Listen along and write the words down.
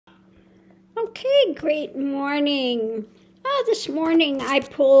Okay, great morning. This morning I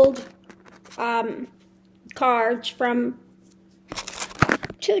pulled cards from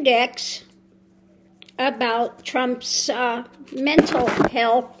two decks about Trump's mental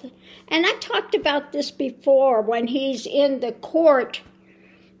health. And I talked about this before when he's in the court.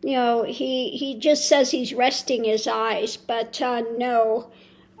 You know, he just says he's resting his eyes, but no.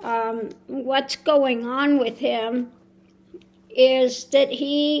 What's going on with him is that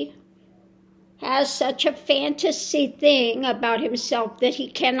he has such a fantasy thing about himself that he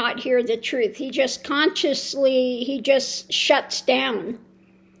cannot hear the truth. He just shuts down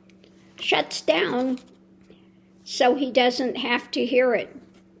so he doesn't have to hear it.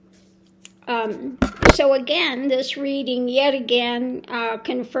 So again, this reading yet again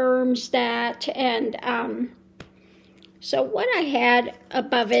confirms that, and so what I had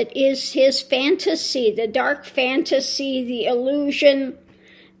above it is his fantasy, the dark fantasy, the illusion,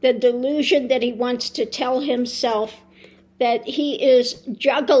 the delusion that he wants to tell himself that he is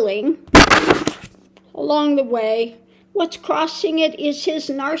juggling along the way. What's crossing it is his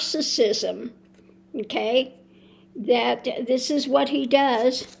narcissism, okay? That this is what he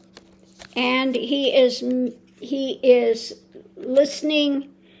does, and he is listening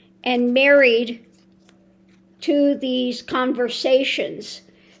and married to these conversations.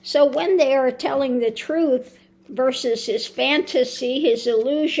 So when they are telling the truth versus his fantasy, his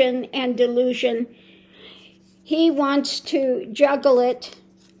illusion and delusion, he wants to juggle it,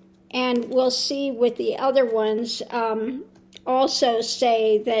 and we'll see with the other ones also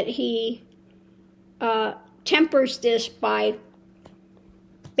say that he tempers this by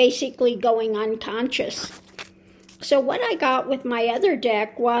basically going unconscious. So what I got with my other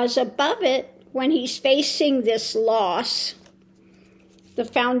deck was above it, when he's facing this loss, the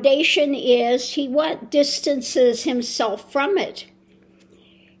foundation is he distances himself from it.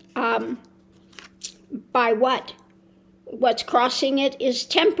 By what? What's crossing it is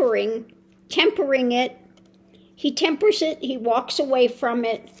tempering it. He tempers it, he walks away from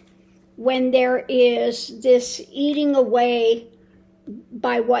it when there is this eating away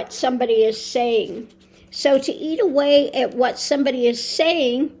by what somebody is saying. So to eat away at what somebody is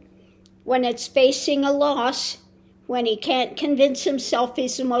saying when it's facing a loss, when he can't convince himself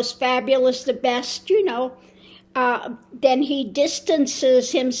he's the most fabulous, the best, then he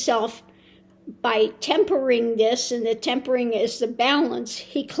distances himself by tempering this, and the tempering is the balance.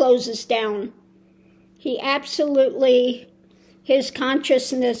 He closes down. He absolutely, his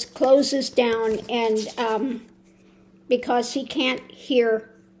consciousness closes down, and because he can't hear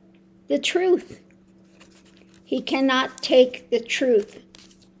the truth. He cannot take the truth.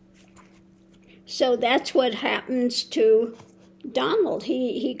 So that's what happens to Donald.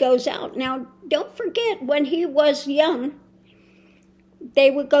 He goes out. Now, don't forget, when he was young,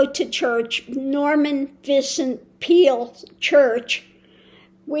 they would go to church, Norman Vincent Peale Church,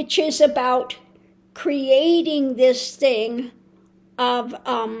 which is about creating this thing of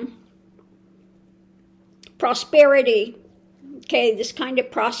prosperity, okay, this kind of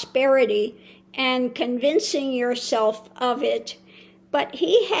prosperity, and convincing yourself of it. But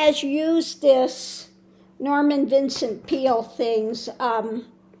he has used this Norman Vincent Peale things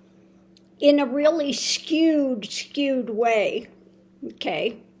in a really skewed way,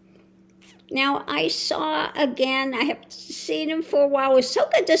 okay? Now, I saw again, I have seen him for a while. It was so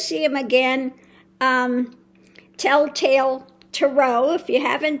good to see him again. Telltale Tarot, if you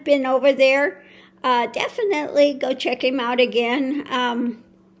haven't been over there, definitely go check him out again.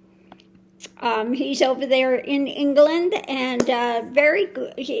 He's over there in England, and very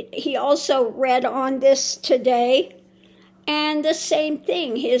good. He also read on this today, and the same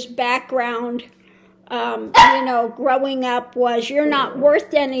thing. His background, growing up was you're not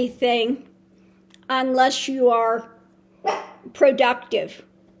worth anything unless you are productive,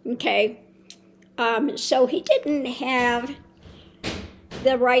 okay? So he didn't have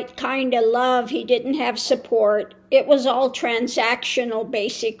the right kind of love. He didn't have support. It was all transactional,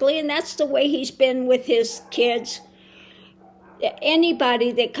 basically, and that's the way he's been with his kids.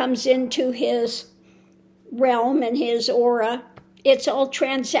 Anybody that comes into his realm and his aura, it's all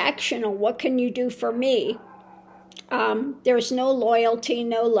transactional. What can you do for me? There's no loyalty,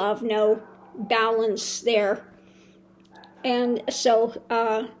 no love, no balance there. And so,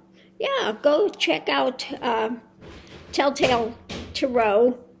 go check out Telltale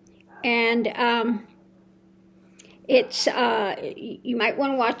Tarot, and it's you might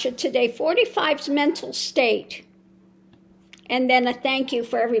want to watch it today. 45's mental state, and then a thank you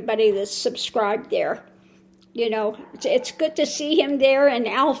for everybody that's subscribed there. It's good to see him there, and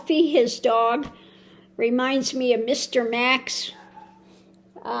Alfie, his dog, reminds me of Mr. Max.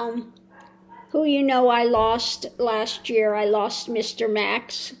 who you know I lost last year. I lost Mr.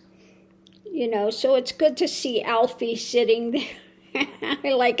 Max, you know, so it's good to see Alfie sitting there.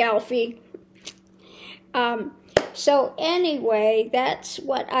 I like Alfie. So anyway, that's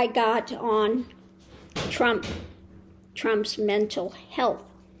what I got on Trump's mental health.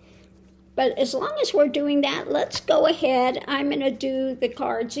 But as long as we're doing that, let's go ahead. I'm going to do the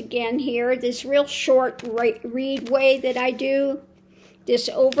cards again here. This real short read way that I do, this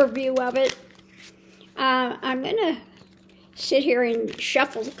overview of it. I'm going to sit here and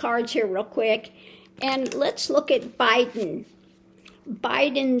shuffle the cards here real quick. And let's look at Biden.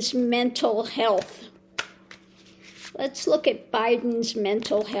 Biden's mental health. Let's look at Biden's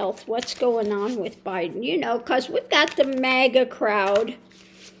mental health. What's going on with Biden? You know, because we've got the MAGA crowd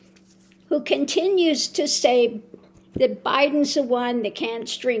who continues to say that Biden's the one that can't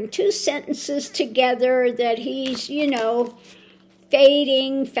string two sentences together, that he's, you know,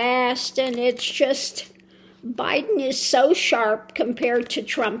 fading fast, and it's just, Biden is so sharp compared to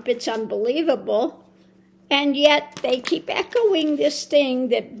Trump, it's unbelievable. And yet they keep echoing this thing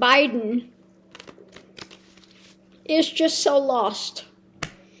that Biden is just so lost,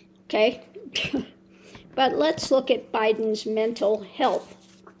 okay? But let's look at Biden's mental health.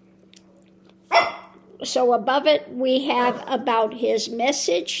 So above it, we have about his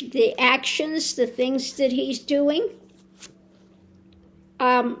message, the actions, the things that he's doing.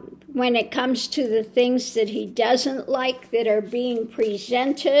 When it comes to the things that he doesn't like that are being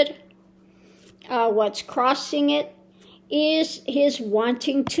presented, what's crossing it is his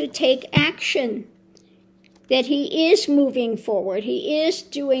wanting to take action, that he is moving forward. He is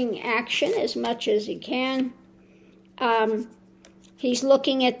doing action as much as he can. He's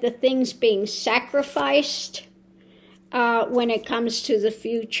looking at the things being sacrificed when it comes to the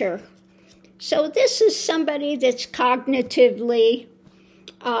future. So this is somebody that's cognitively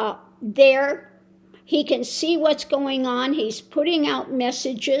there. He can see what's going on. He's putting out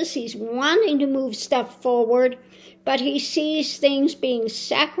messages. He's wanting to move stuff forward, but he sees things being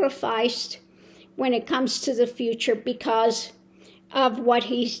sacrificed when it comes to the future because of what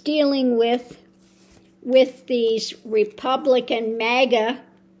he's dealing with these Republican MAGA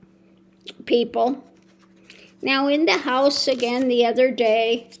people. Now in the House again the other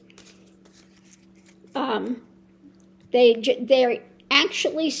day, they're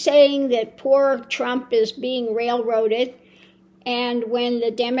actually saying that poor Trump is being railroaded, and when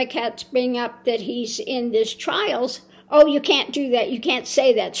the Democrats bring up that he's in these trials, oh, you can't do that, you can't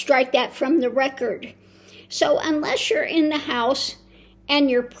say that, strike that from the record. So unless you're in the House and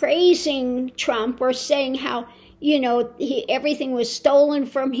you're praising Trump or saying how, you know, everything was stolen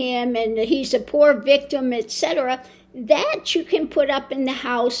from him and he's a poor victim, etc., that you can put up in the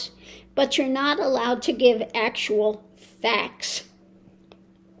House, but you're not allowed to give actual facts.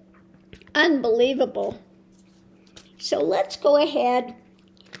 Unbelievable. So let's go ahead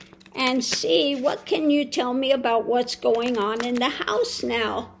and see, what can you tell me about what's going on in the House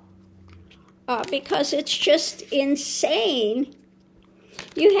now? Because it's just insane.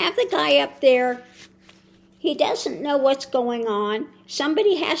 You have the guy up there, he doesn't know what's going on.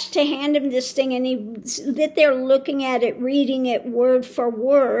 Somebody has to hand him this thing, and he's there looking at it, reading it word for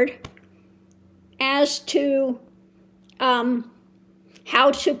word as to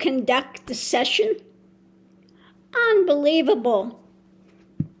how to conduct the session. Unbelievable.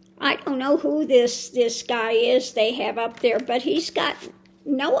 I don't know who this guy is they have up there, but he's got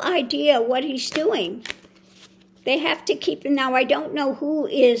no idea what he's doing. They have to keep him. Now, I don't know who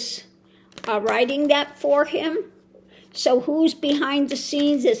is writing that for him. So who's behind the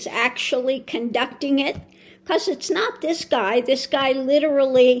scenes is actually conducting it? Because it's not this guy. This guy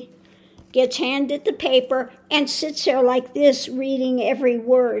literally gets handed the paper and sits there like this reading every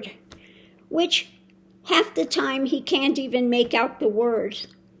word, which half the time he can't even make out the words.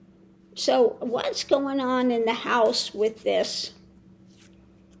 So what's going on in the House with this?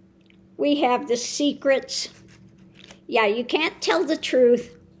 We have the secrets. Yeah, you can't tell the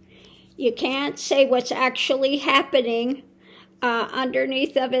truth. You can't say what's actually happening.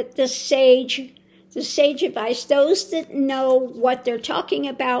 Underneath of it, the sage advice. Those that know what they're talking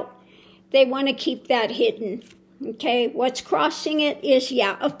about, they want to keep that hidden. Okay, what's crossing it is,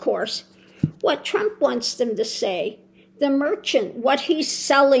 yeah, of course, what Trump wants them to say. The merchant, what he's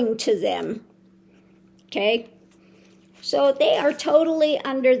selling to them. Okay, so they are totally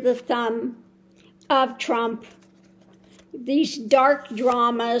under the thumb of Trump. These dark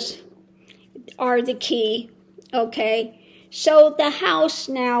dramas are the key, okay? So the House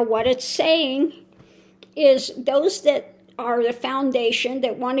now, what it's saying is those that are the foundation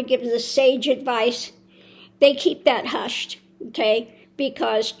that want to give the sage advice, they keep that hushed, okay?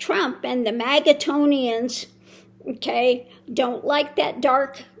 because Trump and the Magatonians, okay, don't like that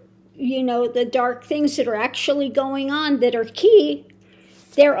dark, the dark things that are actually going on that are key.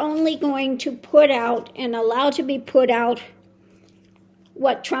 They're only going to put out and allow to be put out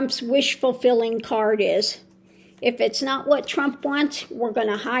what Trump's wish-fulfilling card is. If it's not what Trump wants, we're going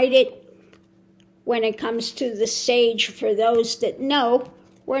to hide it. When it comes to the sage, for those that know,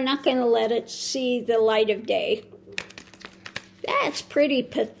 we're not going to let it see the light of day. That's pretty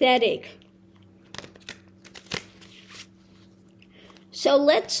pathetic. So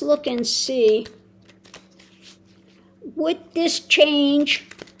let's look and see, would this change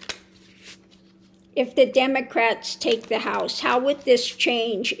if the Democrats take the House? How would this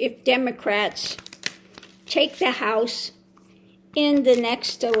change if Democrats take the House in the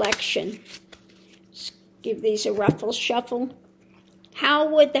next election? Let's give these a ruffle shuffle. How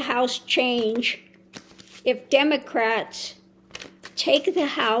would the House change if Democrats take the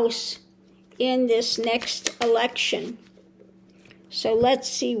House in this next election? So let's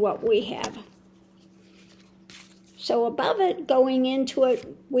see what we have. So above it, going into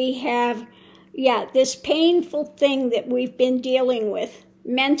it, we have, this painful thing that we've been dealing with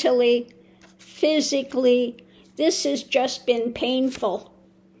mentally, physically. This has just been painful.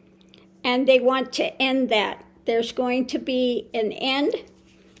 And they want to end that. There's going to be an end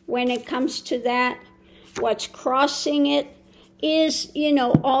when it comes to that. What's crossing it is,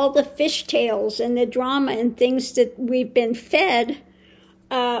 all the fishtails and the drama and things that we've been fed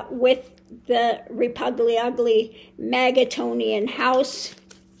with the Repugliugly Magatonian house.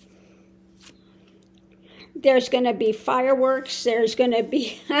 There's going to be fireworks. There's going to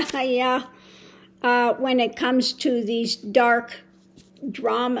be, when it comes to these dark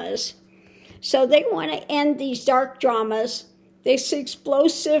dramas. So they want to end these dark dramas, this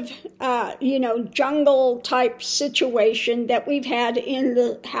explosive, jungle-type situation that we've had in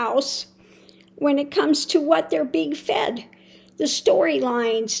the House when it comes to what they're being fed, the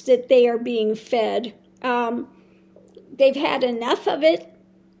storylines that they are being fed. They've had enough of it.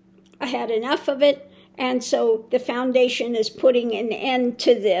 I had enough of it, and so the foundation is putting an end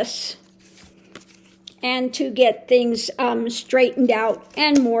to this and to get things straightened out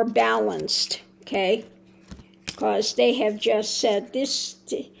and more balanced, okay? Because they have just said, enough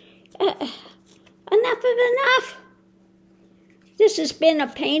of enough. This has been a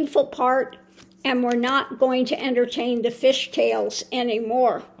painful part, and we're not going to entertain the fishtails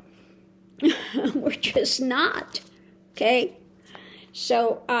anymore. We're just not, okay?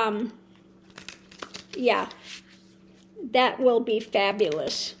 So, that will be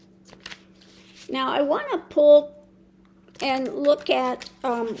fabulous. Now, I want to pull and look at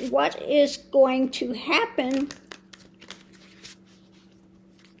what is going to happen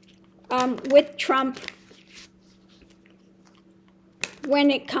with Trump when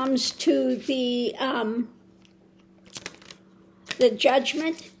it comes to the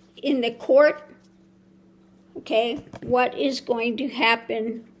judgment in the court. Okay, what is going to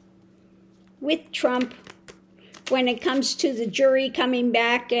happen with Trump when it comes to the jury coming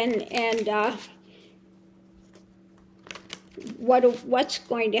back and what's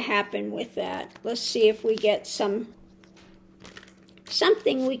going to happen with that? Let's see if we get something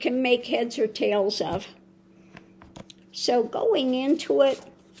we can make heads or tails of. So going into it,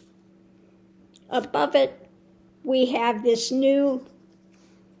 above it, we have this new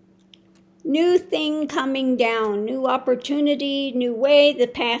thing coming down, new opportunity, new way, the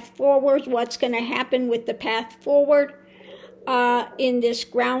path forward, what's going to happen with the path forward in this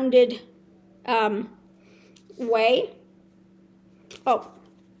grounded way. Oh,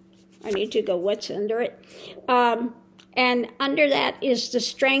 I need to go what's under it. And under that is the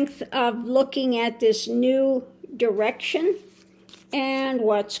strength of looking at this new direction. And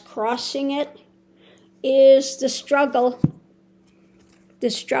what's crossing it is the struggle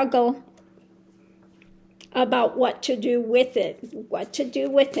about what to do with it, what to do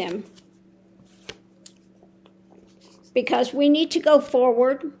with him. Because we need to go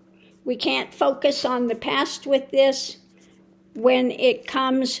forward. We can't focus on the past with this when it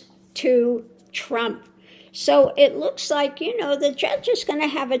comes to Trump. So it looks like, the judge is going to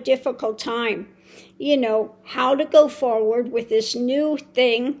have a difficult time, how to go forward with this new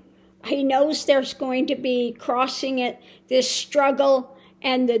thing. He knows there's going to be crossing it, this struggle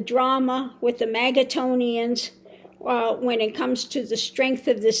and the drama with the Magatonians when it comes to the strength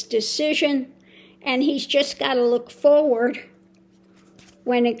of this decision. And he's just got to look forward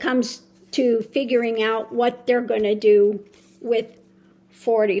when it comes to figuring out what they're going to do with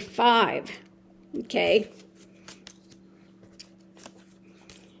 45, okay?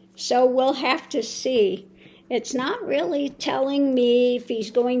 So we'll have to see. It's not really telling me if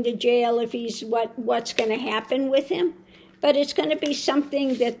he's going to jail, if he's what's going to happen with him, but it's going to be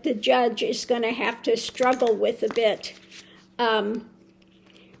something that the judge is going to have to struggle with a bit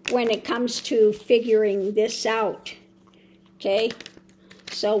when it comes to figuring this out. Okay,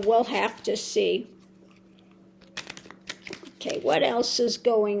 so we'll have to see. Okay, what else is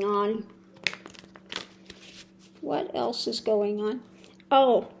going on? What else is going on?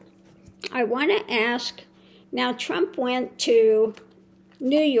 Oh, I want to ask, now Trump went to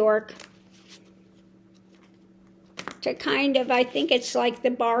New York to kind of, I think it's like the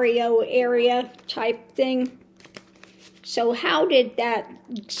barrio area type thing. So how did that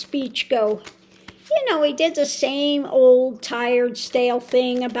speech go? You know, he did the same old tired, stale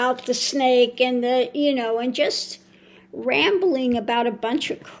thing about the snake and and just rambling about a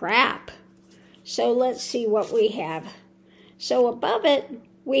bunch of crap. So let's see what we have. So above it,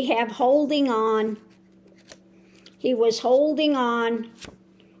 we have holding on. He was holding on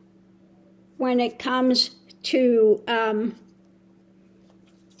when it comes to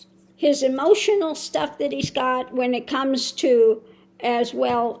his emotional stuff that he's got, when it comes to, as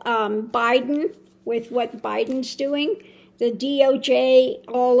well, Biden, with what Biden's doing, the DOJ,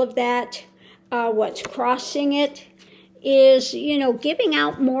 all of that, what's crossing it is, giving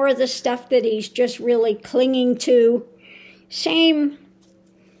out more of the stuff that he's just really clinging to. Same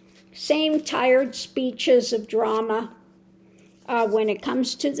tired speeches of drama when it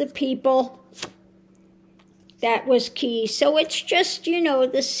comes to the people. That was key. So it's just,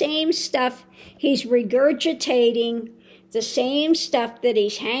 the same stuff he's regurgitating, the same stuff that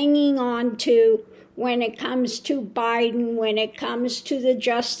he's hanging on to when it comes to Biden, when it comes to the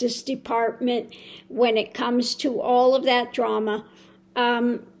Justice Department, when it comes to all of that drama.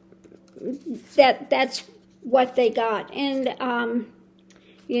 That's what they got. And,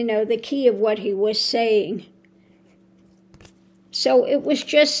 the key of what he was saying. So it was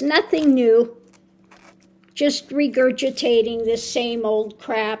just nothing new, just regurgitating the same old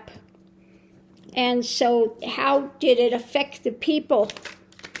crap. And so how did it affect the people?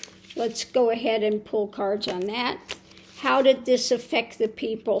 Let's go ahead and pull cards on that. How did this affect the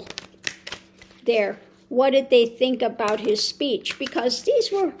people there? What did they think about his speech? Because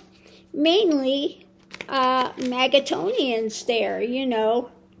these were mainly Magatonians there,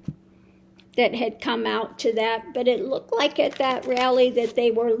 that had come out to that. But it looked like at that rally that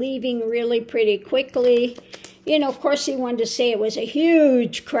they were leaving really pretty quickly. Of course, he wanted to say it was a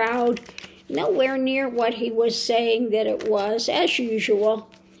huge crowd. Nowhere near what he was saying that it was, as usual.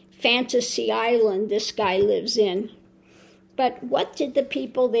 Fantasy Island this guy lives in. But what did the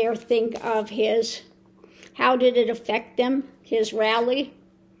people there think of his? How did it affect them, his rally?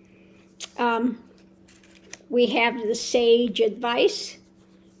 We have the sage advice,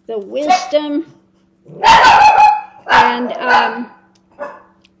 the wisdom, and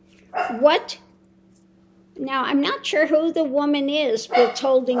what? Now, I'm not sure who the woman is that's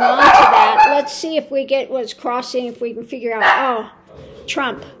holding on to that. Let's see if we get what's crossing, if we can figure out. Oh,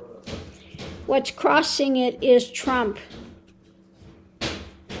 Trump. What's crossing it is Trump.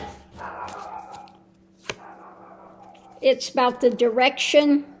 It's about the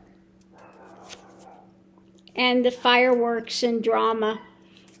direction and the fireworks and drama.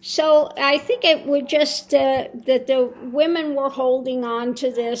 So I think it would just that the women were holding on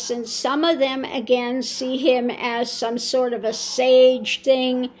to this, and some of them, again, see him as some sort of a sage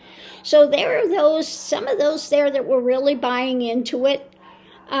thing. So there are some of those there that were really buying into it.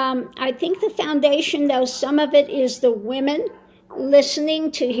 I think the foundation, though, some of it is the women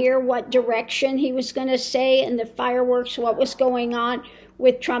listening to hear what direction he was going to say, and the fireworks, what was going on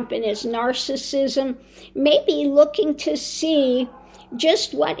with Trump and his narcissism, maybe looking to see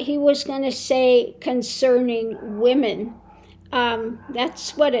just what he was going to say concerning women.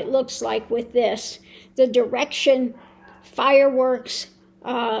 That's what it looks like with this. The direction, fireworks,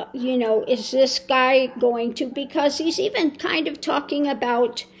 is this guy going to, because he's even kind of talking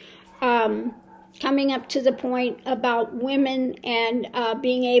about coming up to the point about women and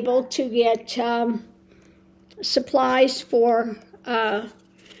being able to get supplies for, how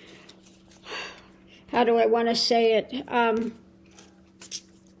do I want to say it,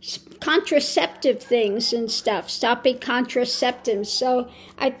 contraceptive things and stuff, stopping contraceptives. So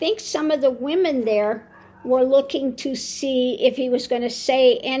I think some of the women there were looking to see if he was going to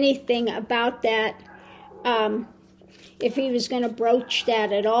say anything about that, if he was going to broach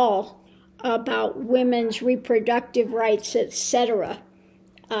that at all, about women's reproductive rights, etc.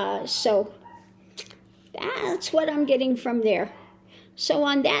 So that's what I'm getting from there. So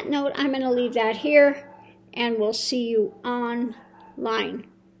on that note, I'm going to leave that here, and we'll see you online.